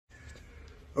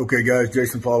Okay, guys,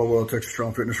 Jason Followell, Texas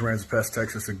Strong Fitness, Aransas Pass,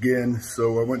 Texas again.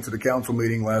 So I went to the council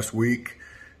meeting last week,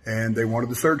 and they wanted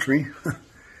to search me.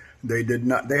 They did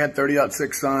not. They had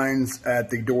 30.6 signs at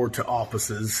the door to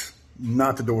offices,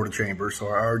 not the door to chambers. So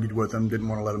I argued with them, didn't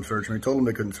want to let them search me. Told them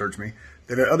they couldn't search me.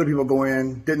 They let other people go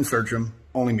in, didn't search them,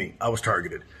 only me. I was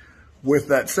targeted. With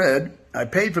that said, I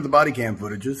paid for the body cam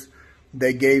footages.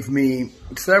 They gave me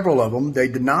several of them. They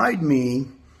denied me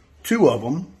 2 of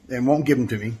them and won't give them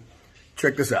to me.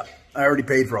 Check this out. I already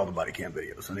paid for all the body cam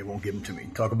videos and they won't give them to me.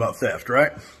 Talk about theft,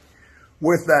 right?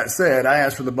 With that said, I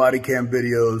asked for the body cam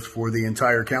videos for the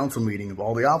entire council meeting of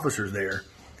all the officers there.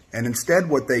 And instead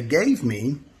what they gave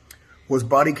me was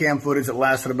body cam footage that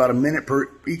lasted about a minute per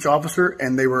each officer,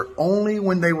 and they were only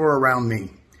when they were around me.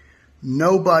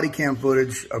 No body cam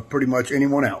footage of pretty much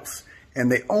anyone else.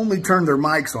 And they only turned their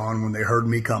mics on when they heard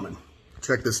me coming.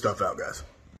 Check this stuff out, guys.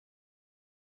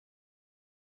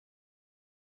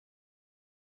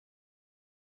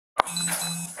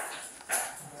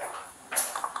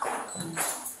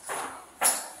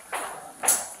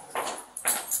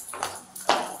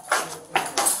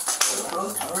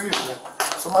 How are you?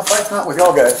 So my fight's not with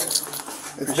y'all guys.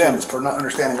 It's them for not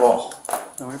understanding law.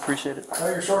 No, we appreciate it. Tell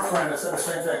your short friend I said the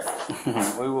same thing.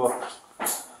 We will.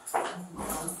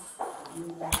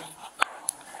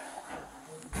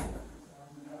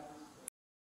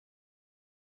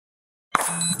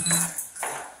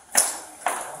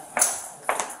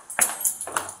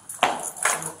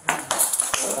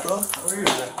 How are you?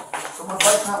 So my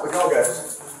fight's not with y'all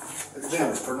guys. It's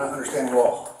them for not understanding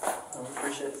law. No, we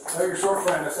appreciate it. Tell your short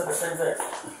friend I said the same thing.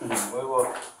 We will.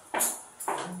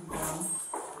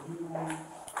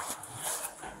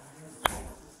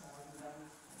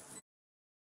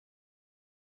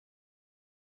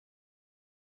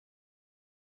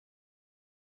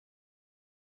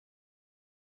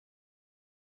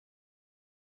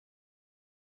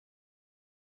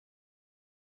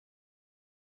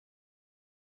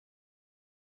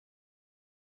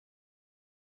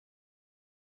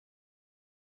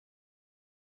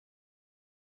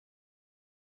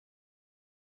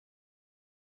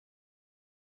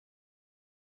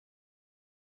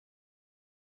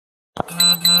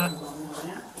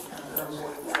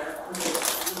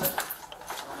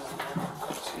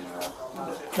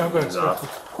 No, go ahead, sir.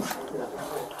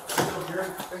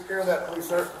 Take care of that, please,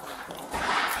 sir.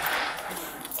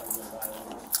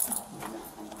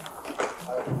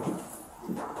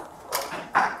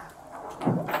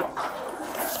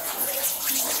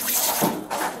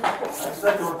 I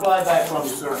expect a reply back from you,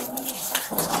 sir.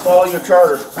 Follow your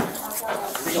charter.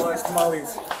 Legalize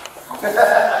tamales.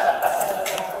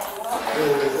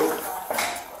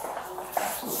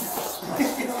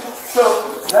 So,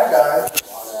 that guy.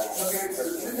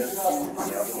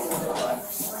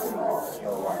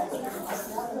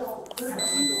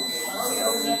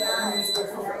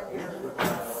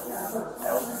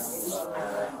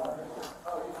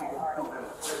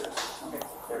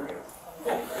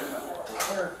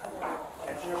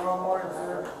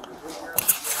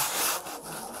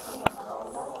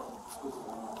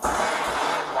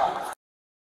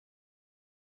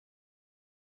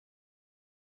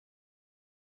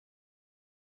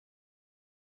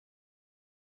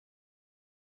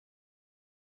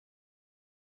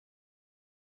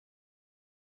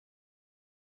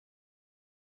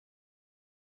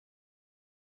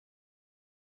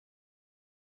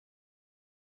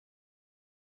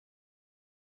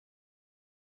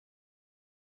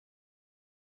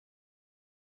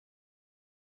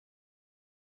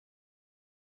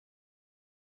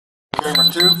 Number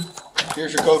 2,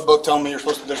 here's your code book telling me they're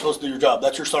supposed to do your job.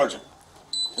 That's your sergeant.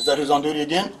 Is that who's on duty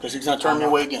again? Because he's going to turn me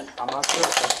away again. I'm not sure,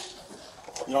 sir.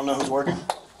 You don't know who's working?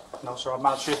 No, sir. I'm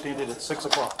out shift ended at 6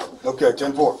 o'clock. Okay,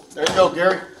 10-4. There you go,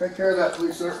 Gary. Take care of that,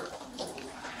 please, sir.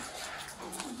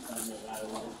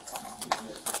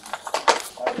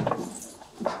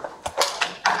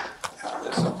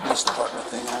 This is a police department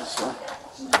thing, so.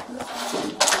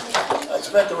 I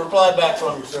expect a reply back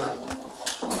from you, sir.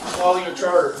 Follow your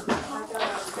charter.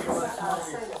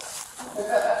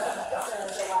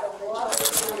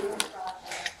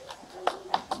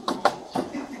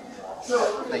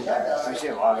 You see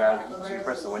a log out, you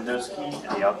press the Windows key and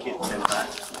the L key at the same time.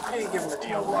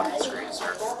 You'll lock the screen,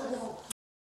 sir.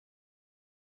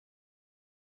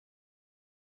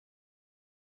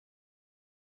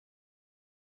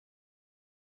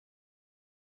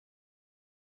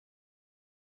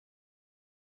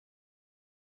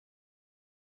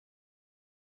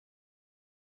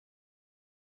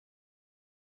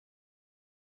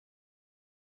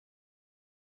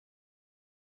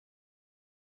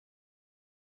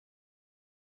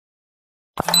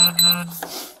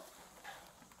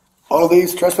 all of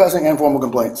these, trespassing and formal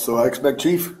complaints. So I expect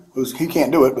Chief, he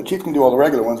can't do it, but Chief can do all the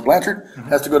regular ones. Blanchard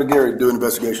has to go to Gary to do an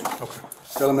investigation. Okay.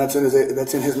 Tell him that's in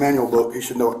his manual book. He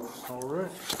should know it. All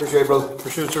right. Appreciate it, brother.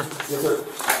 Appreciate it, sir. Yes,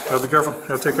 sir. Be careful.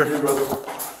 Take care. Yes, brother.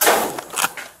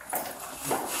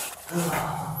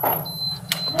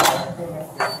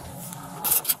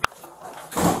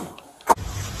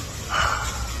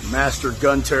 Master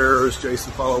gun terrorist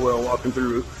Jason Followell walking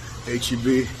through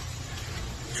HEB,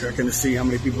 checking to see how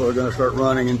many people are going to start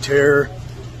running in terror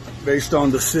based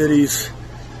on the city's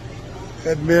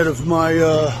admit of my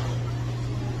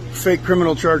fake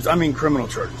criminal charges. I mean criminal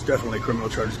charges, definitely criminal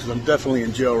charges, because I'm definitely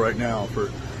in jail right now for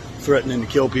threatening to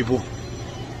kill people,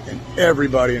 and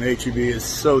everybody in HEB is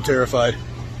so terrified.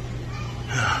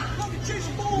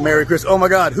 Merry Christmas. Oh my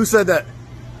God, who said that?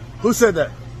 Who said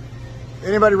that?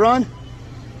 Anybody run?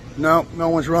 No, no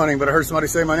one's running, but I heard somebody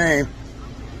say my name.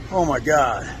 Oh my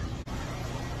God.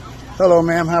 Hello,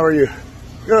 ma'am, how are you?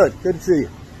 Good, good to see you.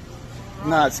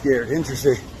 Not scared,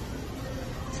 interesting.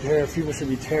 People should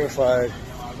be terrified.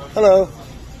 Hello.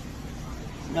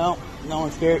 No, no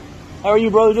one's scared. How are you,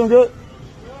 brother? Doing good?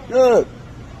 Good.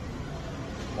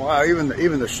 Wow, even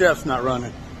the chef's not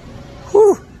running.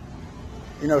 Whew.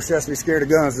 You know, chefs be scared of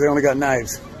guns, they only got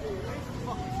knives.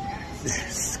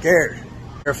 Scared.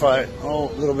 Terrified.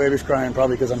 Oh, little baby's crying,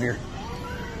 probably because I'm here.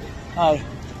 Hi.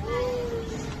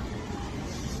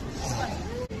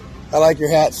 I like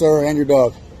your hat, sir, and your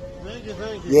dog. Thank you,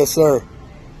 thank you. Yes, sir.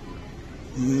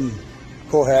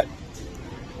 Cool hat.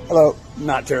 Hello.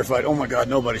 Not terrified. Oh my God,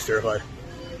 nobody's terrified.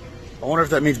 I wonder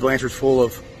if that means Blanchard's full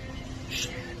of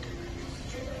shit.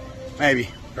 Maybe.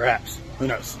 Perhaps. Who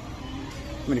knows?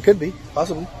 I mean, it could be.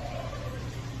 Possibly.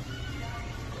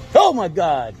 Oh my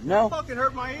God. No? Fucking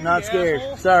hurt my ear, Not scared.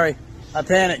 asshole. Sorry. I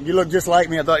panicked. You look just like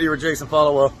me. I thought you were Jason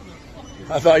Followell.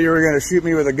 I thought you were going to shoot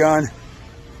me with a gun.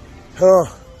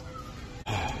 Oh.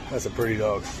 That's a pretty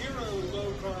dog. You're a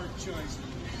low carb choice.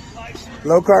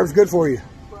 Low carb's good for you.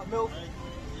 Milk.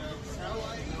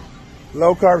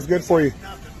 Low carb's good for you.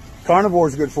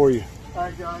 Carnivore's good for you. I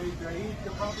eat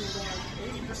probably about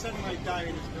 80% of my diet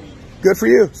is meat. Good for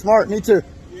you. Smart. Me too.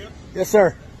 Yep. Yes,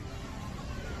 sir.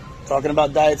 Talking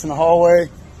about diets in the hallway.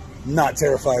 Not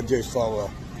terrified of Jason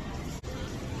Followell.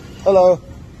 Hello.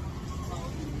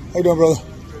 How you doing, brother?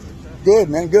 Good,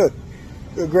 man. Good.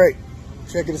 Good, great.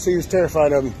 Checking to see who's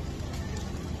terrified of me.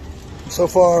 So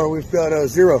far, we've got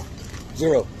zero.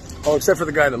 Zero. Oh, except for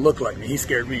the guy that looked like me. He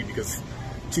scared me because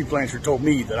Chief Blanchard told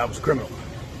me that I was a criminal.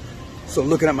 So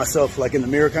looking at myself like in the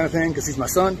mirror kind of thing, because he's my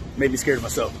son, made me scared of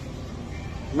myself.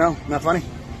 No? Not funny?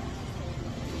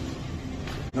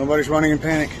 Nobody's running in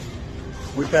panic.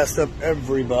 We passed up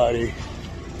everybody.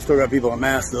 Still got people on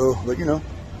masks though, but you know,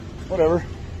 whatever.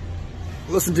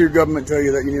 Listen to your government tell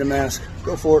you that you need a mask.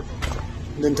 Go for it.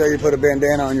 Didn't tell you to put a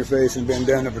bandana on your face, and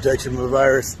bandana protects you from a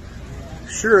virus.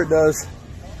 Sure it does.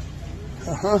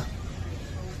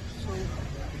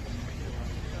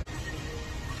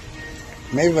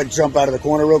 Maybe if I jump out of the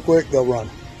corner real quick, they'll run.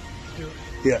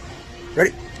 Yeah.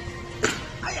 Ready?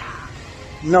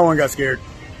 No one got scared.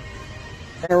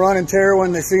 Gonna run in terror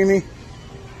when they see me.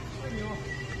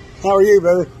 How are you,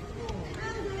 brother?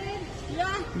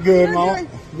 Yeah. Good, Mom.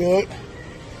 Good.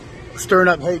 Stirring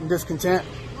up hate and discontent.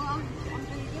 Well, I'm going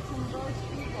to get some roast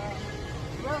beef.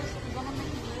 Roast. I'm going to make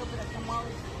a little bit of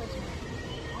tamales for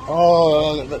Christmas.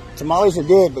 Oh, the tamales are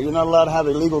good, but you're not allowed to have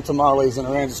illegal tamales in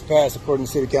Aransas Pass, according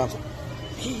to City Council.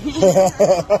 Thank you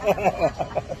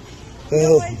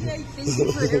for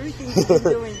everything you're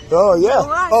doing. Oh, yeah. You know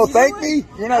what? Oh, You thank know me?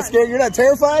 what? You're not scared? You're not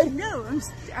terrified? No, I'm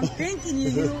thanking you.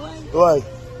 You know why? Why?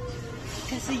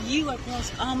 Because of you, I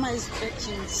passed all my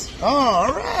inspections. Oh,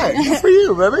 all right. Good for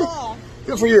you, baby. Yeah.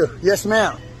 Good for you. Yes,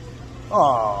 ma'am.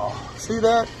 Oh, see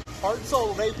that? Heart and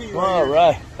soul of AP right All here.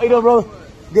 right. How you doing, brother?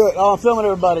 Good. Oh, I'm filming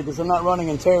everybody because I'm not running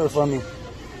in terror from you.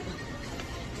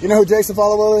 You know who Jason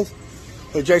Followell is?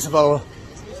 Hey, Jason Followell.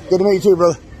 Good to meet you too,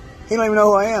 brother. He don't even know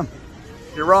who I am.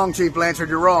 You're wrong, Chief Blanchard.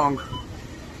 You're wrong.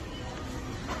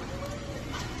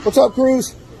 What's up,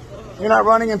 Cruz? You're not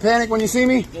running in panic when you see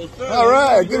me? All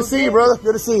right. Good to see you, brother.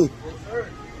 Good to see you.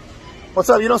 What's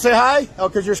up? You don't say hi? Oh,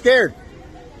 because you're scared.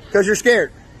 Because you're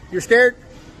scared. You're scared?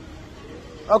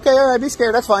 Okay, all right. Be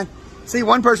scared. That's fine. See,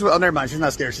 one person. Oh, never mind. She's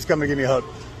not scared. She's coming to give me a hug.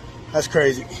 That's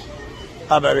crazy.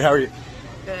 Hi, baby. How are you?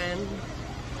 Good.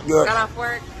 Good. Got off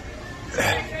work.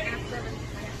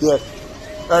 Good.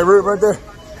 All right, Ruth, right there.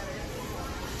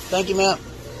 Thank you, ma'am.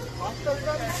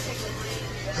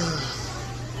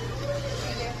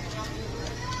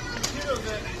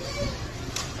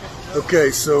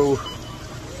 Okay, so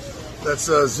that's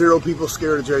 0 people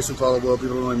scared of Jason Followell.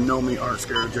 People who don't even know me aren't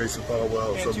scared of Jason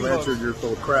Followell. So Blanchard, you're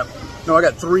full of crap. No, I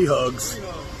got 3 hugs.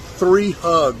 3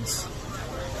 hugs.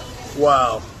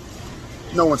 Wow.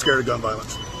 No one's scared of gun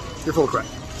violence. You're full of crap.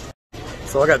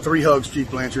 So I got 3 hugs, Chief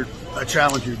Blanchard. I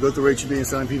challenge you. Go through HEB and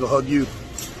selling people hug you.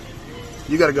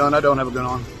 You got a gun. I don't have a gun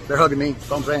on. They're hugging me.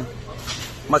 That's all I'm saying.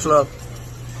 Much love.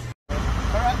 All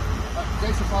right.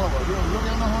 Jason Follower. You live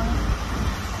here in Ohio?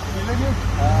 You live here?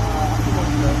 How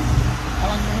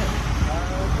long you been here?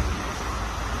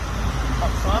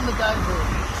 So I'm the guy who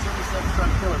said he's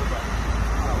trying to kill everybody.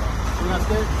 You're not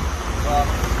scared? Well,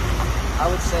 I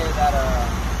would say that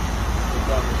the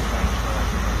devil's trying to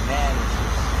man is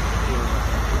just feeling.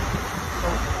 So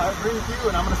I agree with you,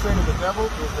 and I'm going to say that the devil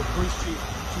is the police chief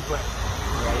Blanchard.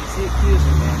 Yeah, he's the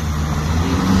accuser, man.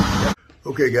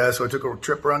 Okay, guys, so I took a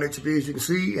trip around HEB, as you can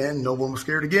see, and no one was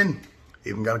scared again.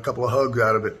 Even got a couple of hugs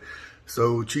out of it.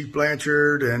 So Chief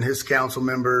Blanchard and his council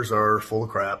members are full of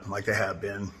crap, like they have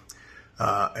been.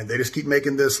 And they just keep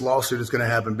making this lawsuit is going to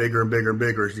happen bigger and bigger and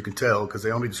bigger, as you can tell, because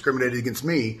they only discriminated against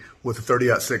me with the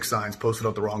 30-6 signs posted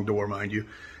out the wrong door, mind you.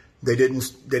 They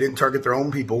didn't target their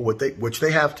own people, which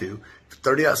they have to.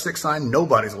 30-6 sign,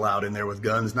 nobody's allowed in there with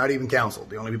guns, not even council.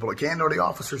 The only people that can are the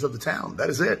officers of the town. That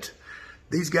is it.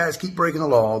 These guys keep breaking the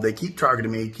law. They keep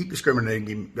targeting me, keep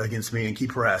discriminating against me, and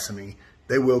keep harassing me.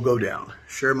 They will go down.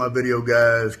 Share my video,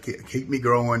 guys. Keep me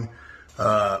growing.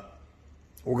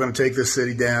 We're going to take this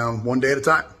city down one day at a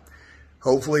time.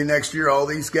 Hopefully next year, all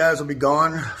these guys will be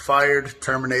gone, fired,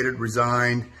 terminated,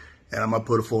 resigned, and I'm going to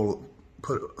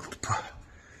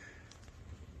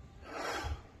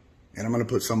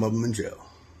put some of them in jail.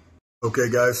 Okay,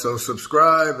 guys, so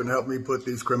subscribe and help me put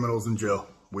these criminals in jail.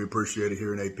 We appreciate it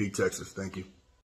here in AP, Texas. Thank you.